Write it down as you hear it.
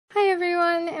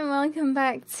and welcome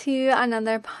back to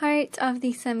another part of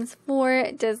the Sims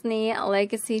 4 Disney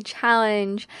Legacy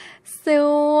Challenge.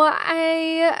 So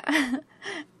I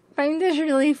found this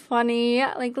really funny.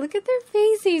 Like, look at their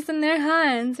faces and their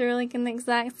hands. They're like in the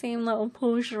exact same little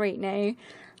pose right now.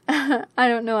 I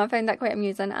don't know, I found that quite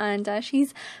amusing, and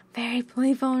she's very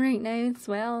playful right now as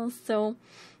well. So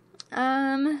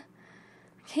I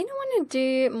kind of want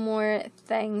to do more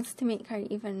things to make her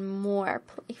even more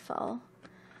playful.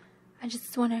 I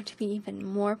just want her to be even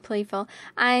more playful.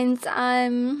 And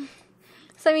some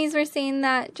of you were saying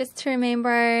that just to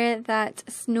remember that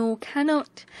Snow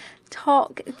cannot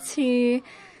talk to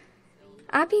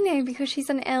Abby now because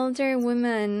she's an elder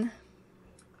woman.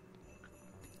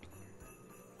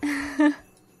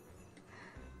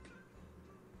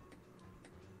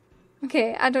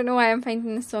 Okay, I don't know why I'm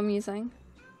finding this so amusing.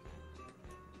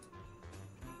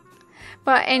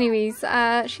 But anyways,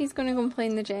 she's going to go and play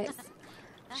in the jets.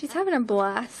 She's having a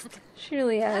blast. She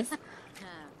really is.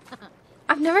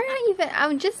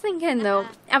 I'm just thinking though,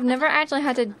 I've never actually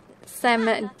had a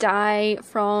sim die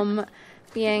from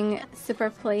being super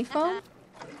playful.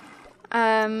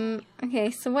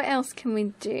 Okay, so what else can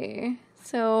we do?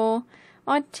 So,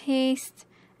 odd taste,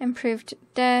 improved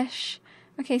dish.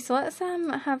 Okay, so let's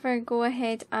have her go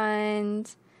ahead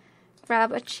and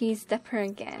grab a cheese dipper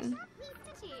again.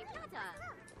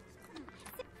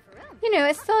 You know,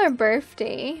 it's still her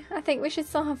birthday. I think we should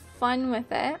still have fun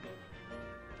with it.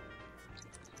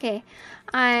 Okay,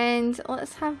 and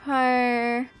let's have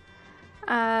her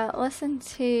listen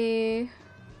to,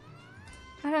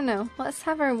 I don't know, let's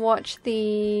have her watch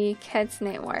the Kids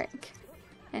Network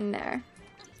in there.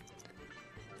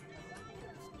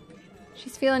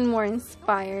 She's feeling more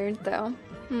inspired though.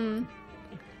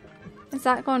 Is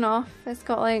that gone off? It's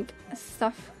got like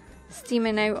stuff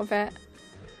steaming out of it.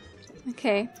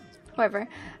 Okay. Whatever.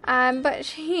 But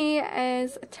she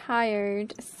is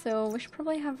tired, so we should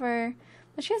probably have her.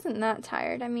 Well, she isn't that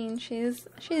tired. I mean, she's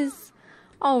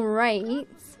all right.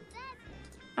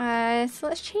 So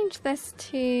let's change this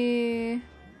to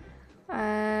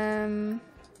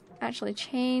actually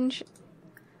change.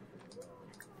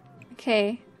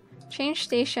 Okay, change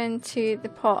station to the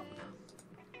pop.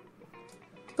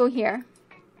 Go here.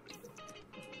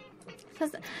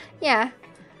 'Cause yeah.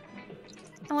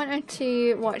 I want her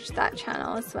to watch that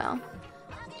channel as well.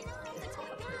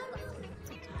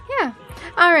 Yeah.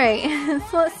 Alright,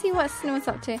 so let's see what Snow's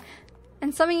up to.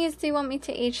 And some of you do want me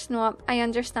to age Snow up. I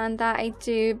understand that, I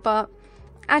do, but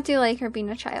I do like her being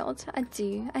a child. I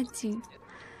do.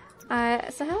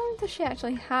 So how long does she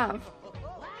actually have?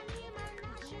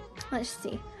 Let's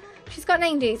see. She's got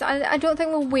 9 days. I don't think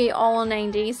we'll wait all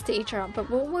 9 days to age her up, but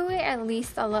we'll wait at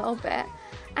least a little bit.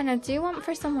 And I do want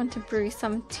for someone to brew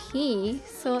some tea,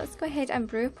 so let's go ahead and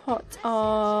brew a pot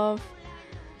of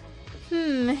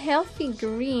healthy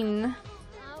green.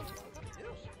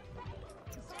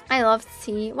 I love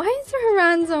tea. Why is there a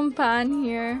random pan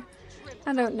here?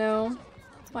 I don't know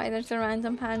why there's a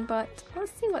random pan, but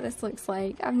let's see what this looks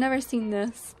like. I've never seen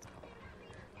this.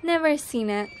 Never seen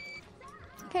it.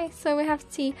 Okay, so we have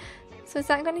tea. So is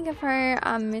that going to give her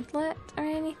a moodlet or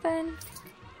anything?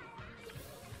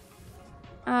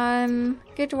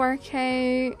 Good workout.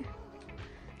 I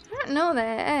don't know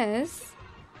that it is.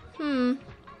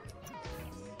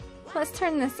 Let's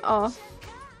turn this off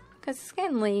because it's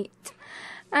getting late.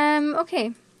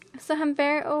 Okay. So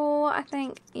Humberto, I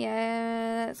think,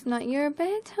 yeah, that's not your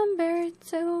bed,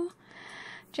 Humberto.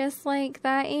 Just like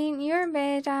that ain't your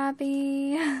bed,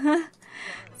 Abby.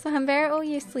 So Humberto,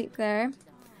 you sleep there.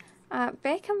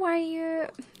 Becca, why are you?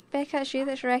 Becca, it's you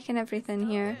that's wrecking everything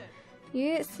here.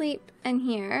 You sleep in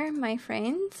here, my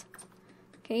friend.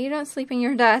 Okay, you don't sleep in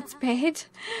your dad's bed.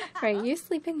 Right, you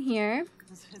sleep in here.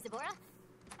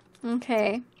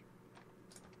 Okay.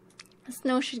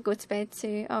 Snow should go to bed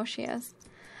too. Oh, she is.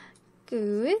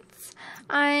 Good.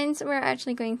 And we're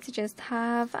actually going to just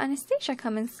have Anastasia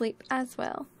come and sleep as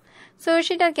well. So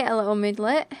she did get a little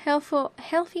moodlet.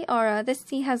 Healthy aura. This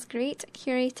tea has great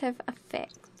curative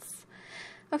effects.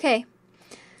 Okay.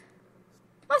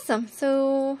 Awesome.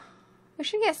 So we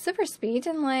should get super speed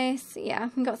unless, yeah,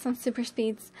 we got some super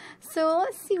speeds. So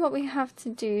let's see what we have to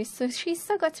do. So she's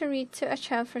still got to read to a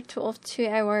child for a total of 2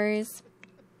 hours.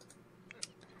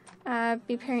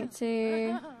 Be parent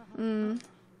to,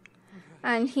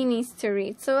 and he needs to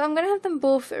read. So I'm going to have them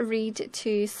both read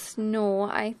to Snow,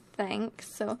 I think.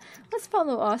 So let's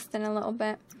follow Austin a little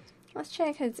bit. Let's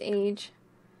check his age.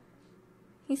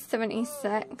 He's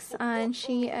 76 and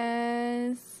she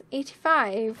is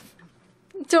 85.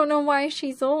 Don't know why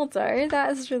she's older.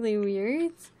 That is really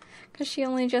weird. Because she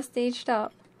only just aged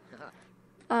up.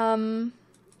 I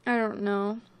don't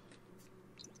know.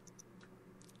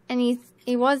 And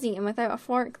he was eating without a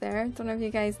fork there. Don't know if you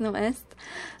guys noticed.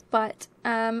 But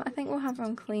I think we'll have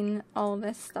him clean all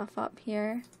this stuff up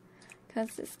here,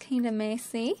 because it's kind of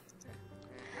messy.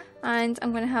 And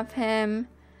I'm going to have him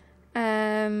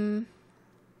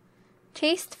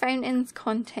taste fountains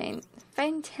content.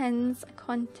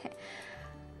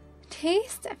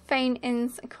 Taste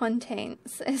fountains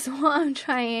contents is what I'm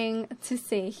trying to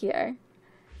say here.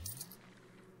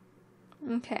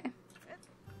 Okay.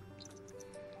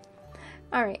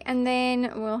 Alright, and then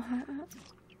we'll...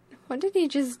 What did he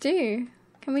just do?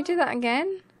 Can we do that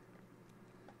again?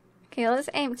 Okay, let's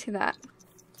empty that.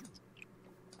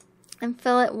 And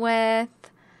fill it with...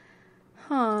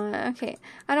 okay.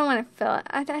 I don't want to fill it.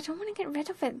 I don't want to get rid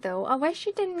of it though. I wish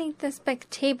you didn't need this big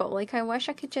table. Like, I wish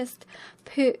I could just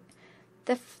put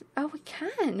the... Oh, we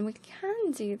can. We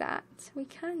can do that. We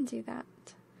can do that.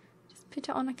 Just put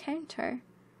it on a counter.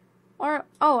 Or,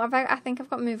 oh, I think I've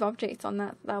got move objects on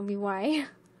that. That'll be why.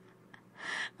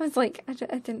 I was like, I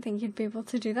didn't think you'd be able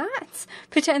to do that.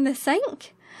 Put it in the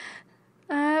sink.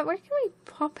 Where can we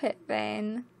pop it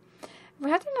then? If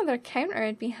we had another counter,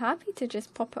 I'd be happy to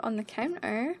just pop it on the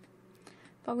counter.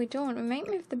 But we don't. We might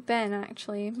move the bin,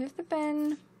 actually. Move the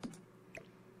bin.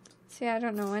 See, I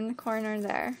don't know, in the corner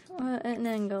there. At an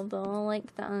angle, though. I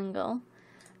like the angle.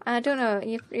 I don't know.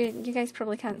 You guys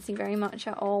probably can't see very much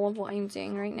at all of what I'm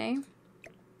doing right now.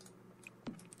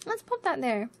 Let's pop that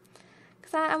there.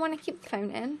 Because I want to keep the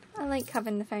fountain. I like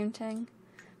having the fountain.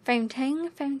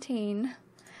 Fountain.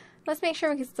 Let's make sure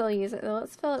we can still use it, though.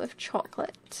 Let's fill it with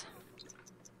chocolate.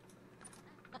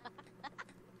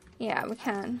 Yeah, we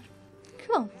can.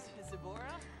 Cool.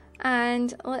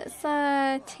 And let's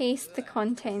taste the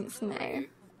contents now.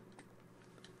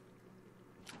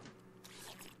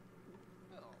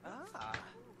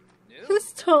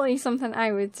 It's totally something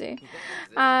I would do.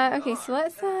 Okay, so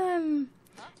let's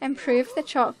improve the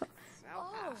chocolate.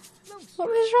 What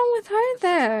was wrong with her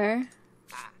there?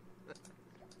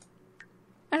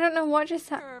 I don't know what just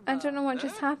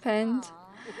happened.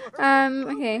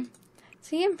 Okay.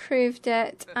 So he improved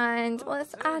it, and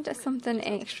let's add something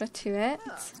extra to it.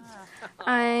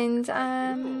 And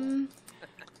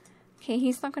okay,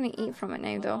 he's not going to eat from it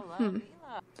now though.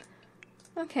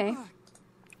 Okay.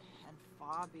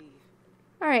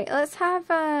 Alright, let's have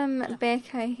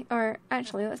Becca, or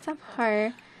actually let's have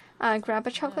her grab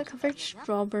a chocolate covered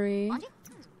strawberry.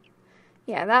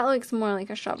 Yeah, that looks more like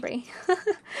a strawberry.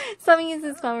 Some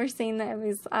uses well were saying that it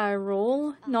was a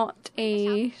roll, not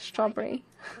a strawberry.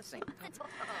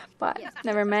 But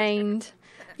never mind.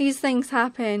 These things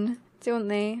happen, don't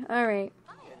they? Alright.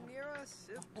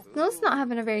 No's not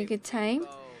having a very good time,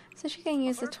 so she can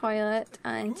use the toilet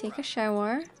and take a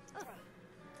shower.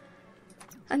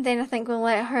 And then I think we'll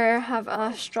let her have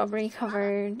a strawberry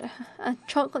covered,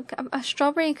 chocolate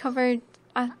covered,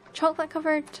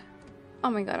 oh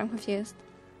my god, I'm confused.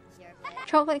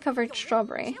 Chocolate covered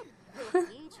strawberry. So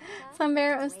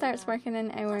Humberto starts working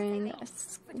an hour and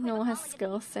No has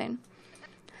school soon.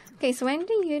 Okay, so when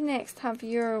do you next have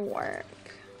your work?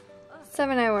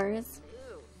 7 hours.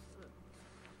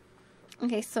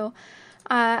 Okay, so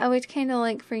I would kind of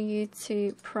like for you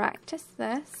to practice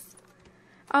this.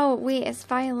 Oh, wait, it's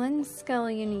violin skill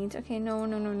you need. Okay, no.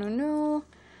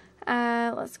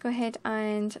 Let's go ahead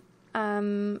and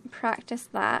practice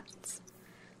that.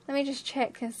 Let me just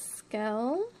check his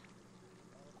skill.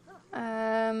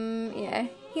 Yeah,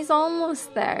 he's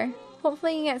almost there.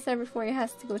 Hopefully he gets there before he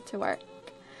has to go to work.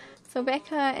 So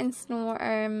Becca and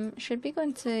Snow should be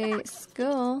going to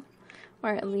school.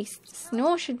 Or at least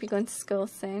Snow should be going to school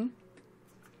soon.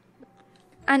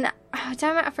 And, oh,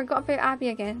 damn it, I forgot about Abby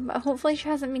again. But hopefully she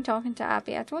hasn't been talking to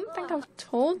Abby. I don't think I've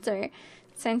told her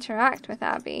to interact with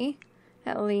Abby.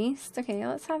 At least. Okay,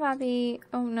 let's have Abby...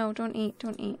 Oh no, don't eat.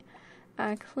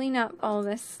 Clean up all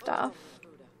this stuff.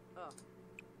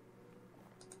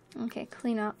 Okay,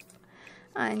 clean up.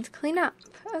 And clean up.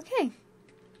 Okay.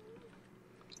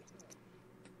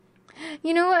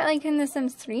 You know what, like in The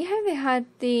Sims 3, how they had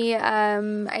the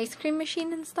ice cream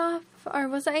machine and stuff? Or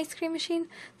was it ice cream machine?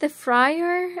 The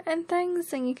fryer and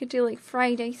things, and you could do like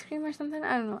fried ice cream or something.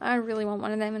 I don't know. I really want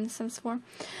one of them in The Sims 4.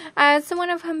 So one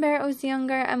of Humberto's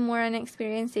younger and more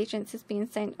inexperienced agents is being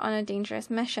sent on a dangerous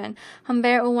mission.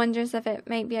 Humberto wonders if it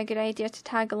might be a good idea to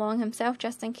tag along himself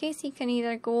just in case he can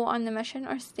either go on the mission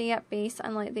or stay at base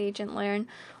and let the agent learn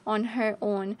on her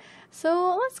own.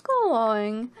 So let's go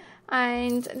along.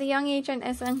 And the young agent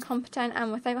is incompetent,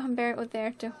 and without Humberto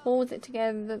there to hold it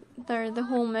together, the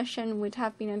whole mission would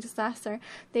have been a disaster.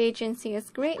 The agency is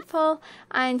grateful,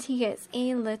 and he gets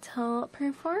a little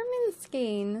performance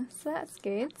gain. So that's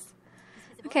good.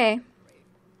 Okay.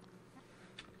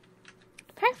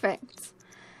 Perfect.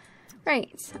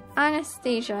 Right,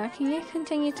 Anastasia, can you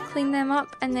continue to clean them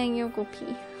up and then you'll go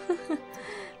pee?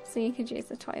 So you could use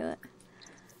the toilet.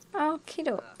 Okie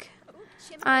doke.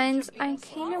 And I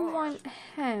kind of want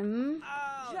him.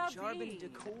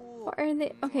 What are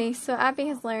they? Okay, so Abby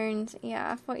has learned.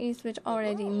 Yeah, I thought you would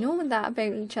already know that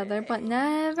about each other, but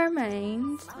never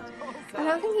mind. I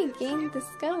don't think he gained the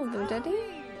skill though, did he?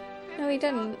 No, he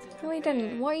didn't. No, he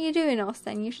didn't. What are you doing,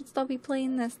 Austin? You should still be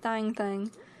playing this dang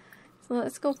thing. So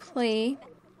let's go play.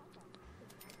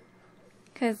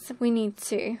 Because we need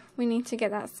to. We need to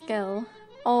get that skill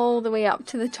all the way up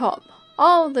to the top.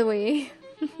 All the way.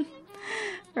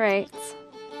 Right.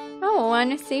 Oh,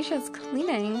 Anastasia's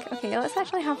cleaning. Okay, let's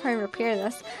actually have her repair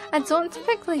this. I don't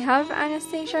typically have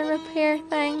Anastasia repair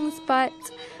things, but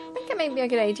I think it might be a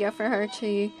good idea for her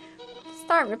to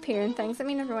start repairing things. I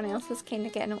mean, everyone else is kind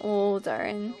of getting older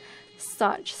and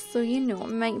such, so you know,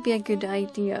 it might be a good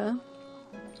idea.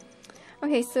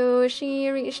 Okay, so she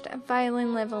reached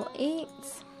violin level 8.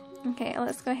 Okay,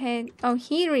 let's go ahead. Oh,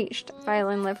 he reached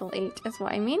violin level 8 is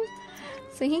what I mean.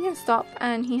 So he can stop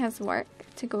and he has work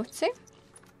to go to.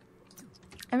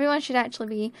 Everyone should actually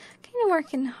be kind of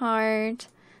working hard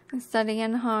and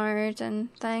studying hard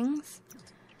and things.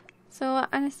 So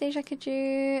Anastasia, could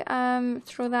you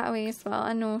throw that away as well?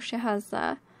 I know she has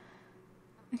that.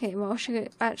 Okay, well,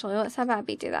 actually, let's have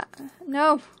Abby do that.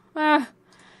 No! Ah,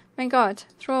 my god,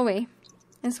 throw away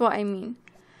is what I mean.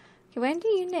 Okay, when do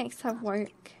you next have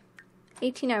work?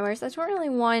 18 hours. I don't really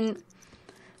want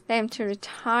them to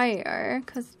retire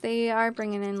because they are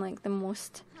bringing in like the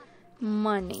most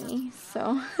money,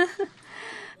 so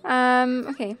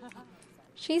okay,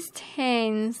 she's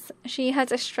 10. She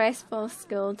had a stressful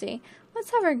school day.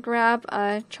 Let's have her grab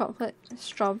a chocolate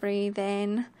strawberry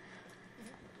then.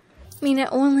 I mean, it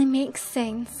only makes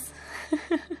sense.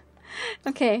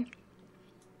 Okay,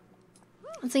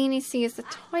 so you need to use the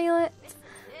toilet,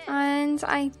 and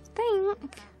I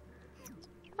think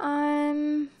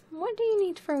what do you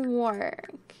need for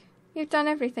work? You've done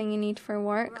everything you need for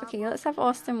work. Okay, let's have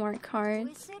Austin work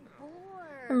cards.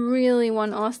 I really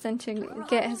want Austin to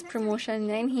get his promotion,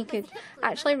 then he could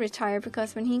actually retire,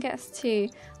 because when he gets to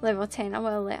level 10, I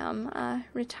will let him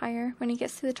retire when he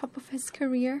gets to the top of his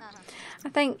career. I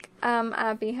think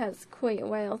Abby has quite a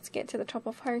while to get to the top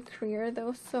of her career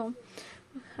though, so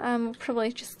we'll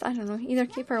probably just, I don't know, either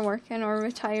keep her working or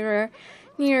retire her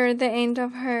near the end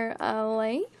of her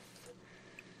life.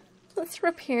 Let's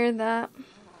repair that.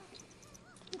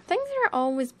 Things are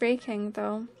always breaking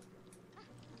though.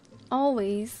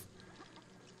 Always.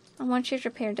 And once she's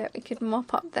repaired it, we could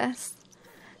mop up this.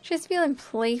 She's feeling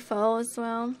playful as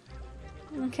well.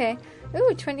 Okay.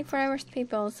 Ooh, 24 hours to pay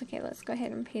bills. Okay, let's go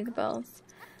ahead and pay the bills.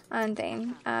 And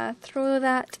then throw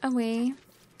that away.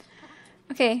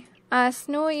 Okay.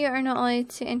 Snow, you are not allowed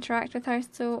to interact with her,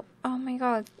 so... Oh my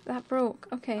god, that broke.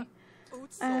 Okay.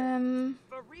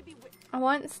 I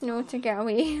want Snow to get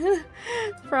away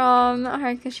from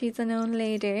her because she's an old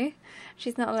lady.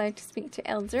 She's not allowed to speak to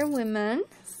elder women.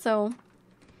 So,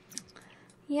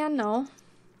 yeah, no.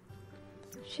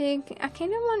 I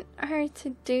kind of want her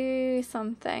to do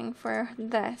something for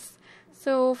this.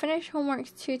 So, finish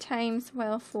homework 2 times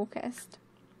while focused.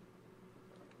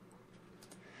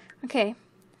 Okay,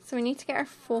 so we need to get her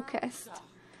focused.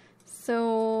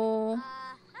 So,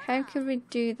 how could we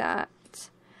do that?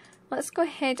 Let's go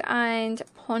ahead and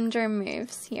ponder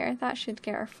moves here. That should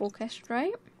get her focused,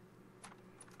 right?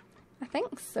 I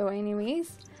think so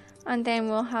anyways. And then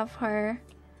we'll have her...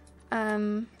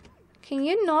 can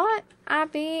you not,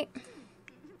 Abby?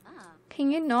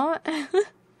 Can you not?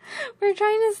 We're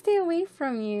trying to stay away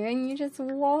from you and you just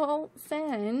waltz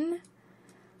in.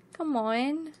 Come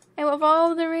on. Out of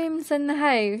all the rooms in the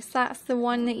house, that's the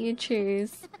one that you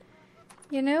choose.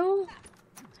 You know?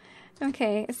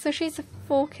 Okay, so she's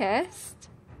focused.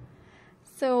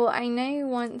 So I now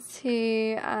want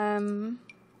to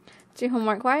do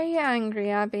homework. Why are you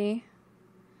angry, Abby?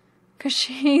 Because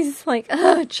she's like,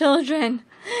 oh, children.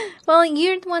 Well,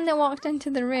 you're the one that walked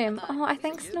into the room. Oh, I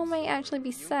think Snow might actually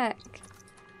be sick.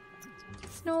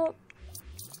 Snow.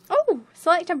 Oh,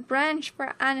 select a branch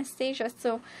for Anastasia.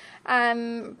 So,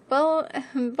 bodybuilder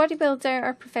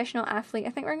or professional athlete.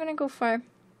 I think we're going to go for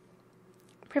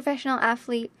professional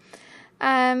athlete.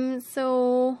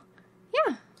 So,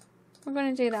 yeah, we're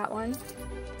going to do that one.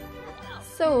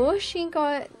 So, she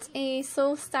got a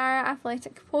Soul Star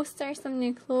athletic poster, some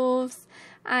new clothes,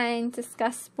 and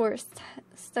discuss sports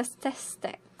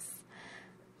statistics.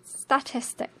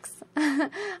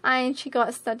 And she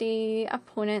got study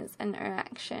opponents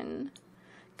interaction.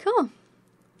 Cool.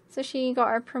 So, she got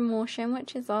her promotion,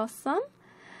 which is awesome.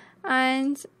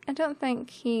 And I don't think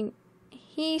he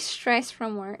He's stressed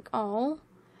from work. Oh.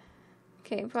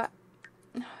 Okay, but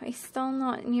he's still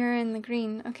not near in the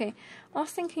green. Okay.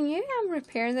 Austin, can you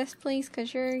repair this, please?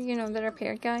 Because you're, you know, the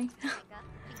repair guy.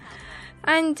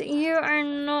 And you are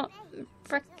not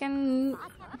freaking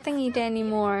thingied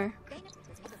anymore.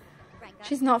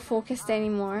 She's not focused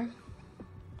anymore.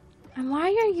 And why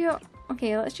are you...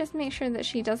 Okay, let's just make sure that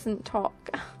she doesn't talk.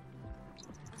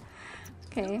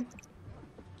 Okay.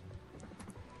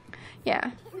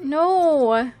 Yeah.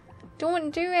 No!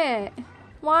 Don't do it!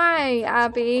 Why,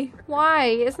 Abby? Why?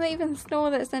 It's not even Snow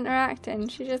that's interacting.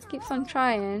 She just keeps on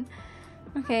trying.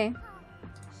 Okay.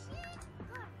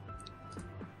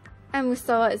 And we're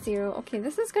still at 0. Okay,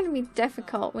 this is going to be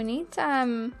difficult. We need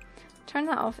to turn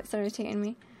that off. It's irritating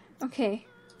me. Okay.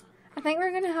 I think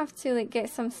we're going to have to like get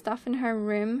some stuff in her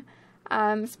room.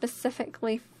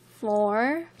 Specifically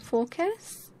floor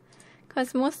focus.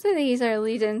 Because most of these are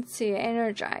leading to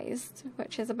energized.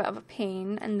 Which is a bit of a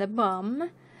pain in the bum.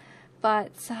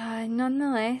 But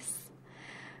nonetheless.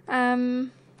 I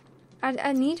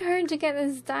need her to get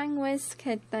this dang whiz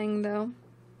kid thing though.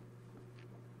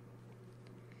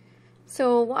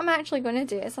 So what I'm actually going to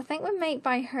do is I think we might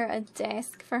buy her a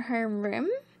desk for her room.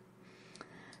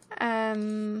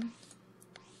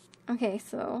 Okay,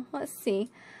 so let's see.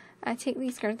 I take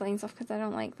these grid lines off because I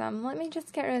don't like them. Let me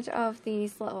just get rid of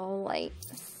these little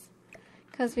lights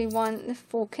because we want the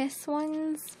focus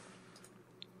ones.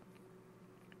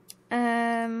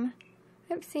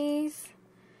 Oopsies.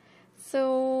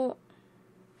 So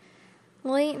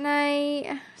late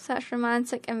night, such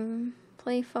romantic and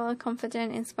playful,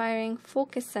 confident, inspiring,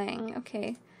 focusing.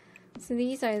 Okay, so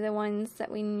these are the ones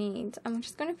that we need. I'm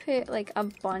just going to put like a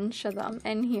bunch of them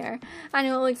in here. I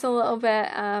know it looks a little bit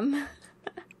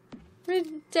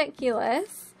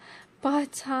ridiculous,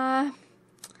 but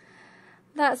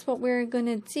that's what we're going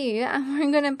to do. And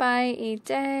we're going to buy a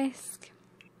desk.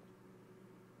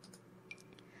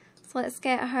 So let's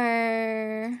get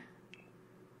her...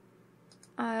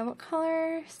 what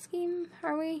color scheme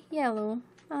are we? Yellow.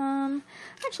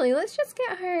 Actually, let's just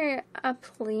get her a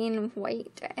plain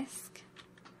white desk.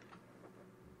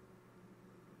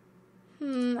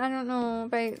 I don't know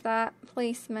about that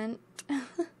placement.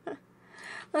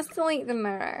 Let's delete the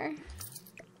mirror.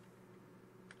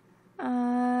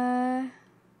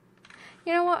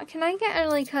 You know what? Can I get her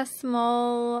like a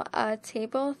small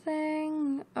table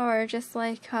thing? Or just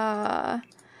like a...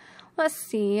 Let's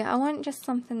see. I want just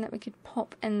something that we could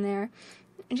pop in there.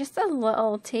 Just a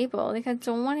little table. Like, I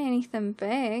don't want anything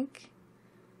big.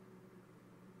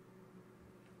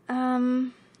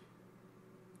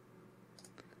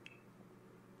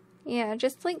 Yeah,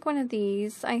 just like one of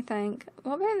these, I think.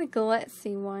 What about the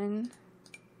glitzy one?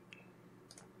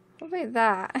 What about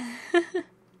that?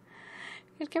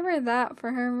 Could give her that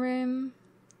for her room.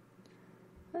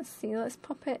 Let's see, let's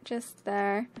pop it just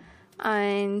there.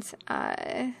 And,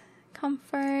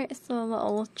 comfort, it's a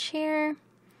little chair.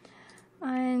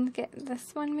 And get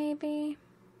this one maybe.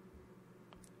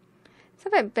 It's a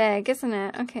bit big, isn't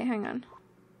it? Okay, hang on.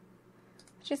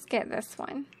 Just get this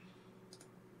one.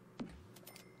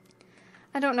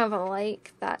 I don't know if I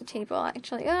like that table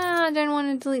actually. Ah, I don't want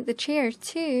to delete the chair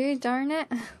too, darn it.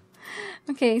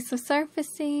 Okay, so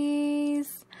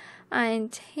surfaces and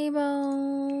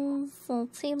tables. Little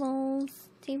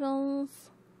tables.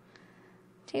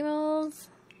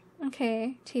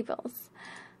 Okay, tables.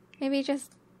 Maybe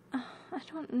just... I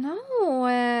don't know.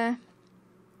 I'm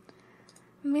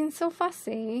being so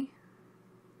fussy.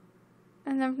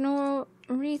 And I've no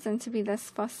reason to be this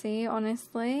fussy,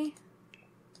 honestly.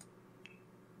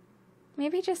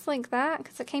 Maybe just like that,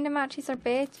 because it kind of matches our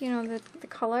bed, you know, the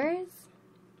colours.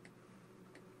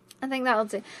 I think that'll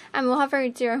do. And we'll have her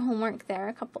do her homework there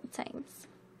a couple of times.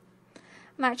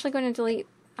 I'm actually going to delete...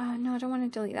 no, I don't want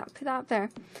to delete that. Put that up there.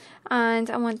 And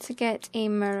I want to get a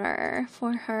mirror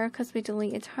for her because we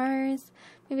deleted hers.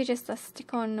 Maybe just a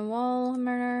stick on the wall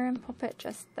mirror and pop it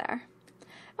just there.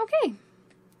 Okay.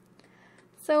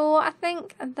 So I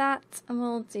think that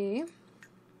will do.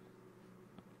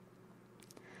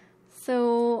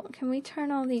 So can we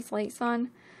turn all these lights on?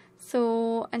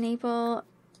 So enable.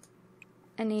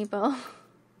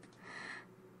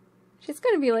 She's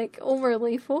going to be like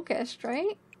overly focused,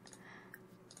 right?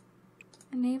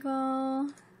 Enable.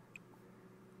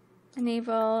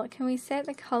 Can we set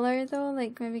the color though?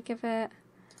 Like maybe give it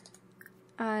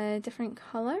a different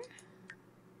color?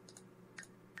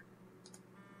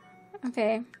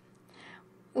 Okay.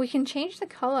 We can change the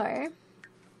color.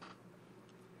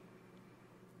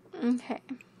 Okay.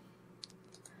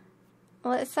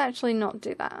 Let's actually not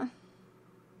do that.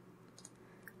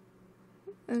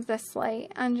 This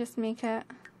light and just make it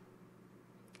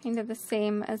kind of the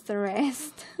same as the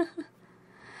rest.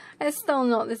 It's still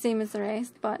not the same as the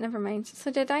rest, but never mind. So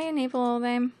did I enable all of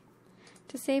them?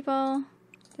 Disable,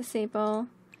 disable,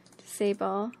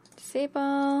 disable,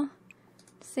 disable,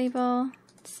 disable,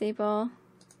 disable,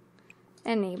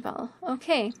 enable.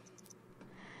 Okay.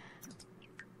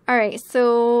 Alright,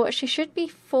 so she should be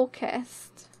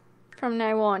focused from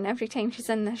now on every time she's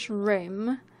in this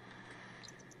room,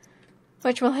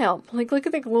 which will help. Like, look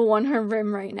at the glow on her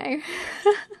room right now.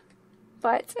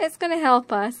 But it's going to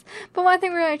help us. But one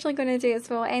thing we're actually going to do is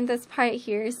we'll end this part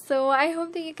here. So I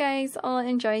hope that you guys all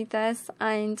enjoyed this,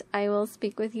 and I will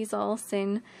speak with you all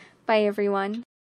soon. Bye everyone.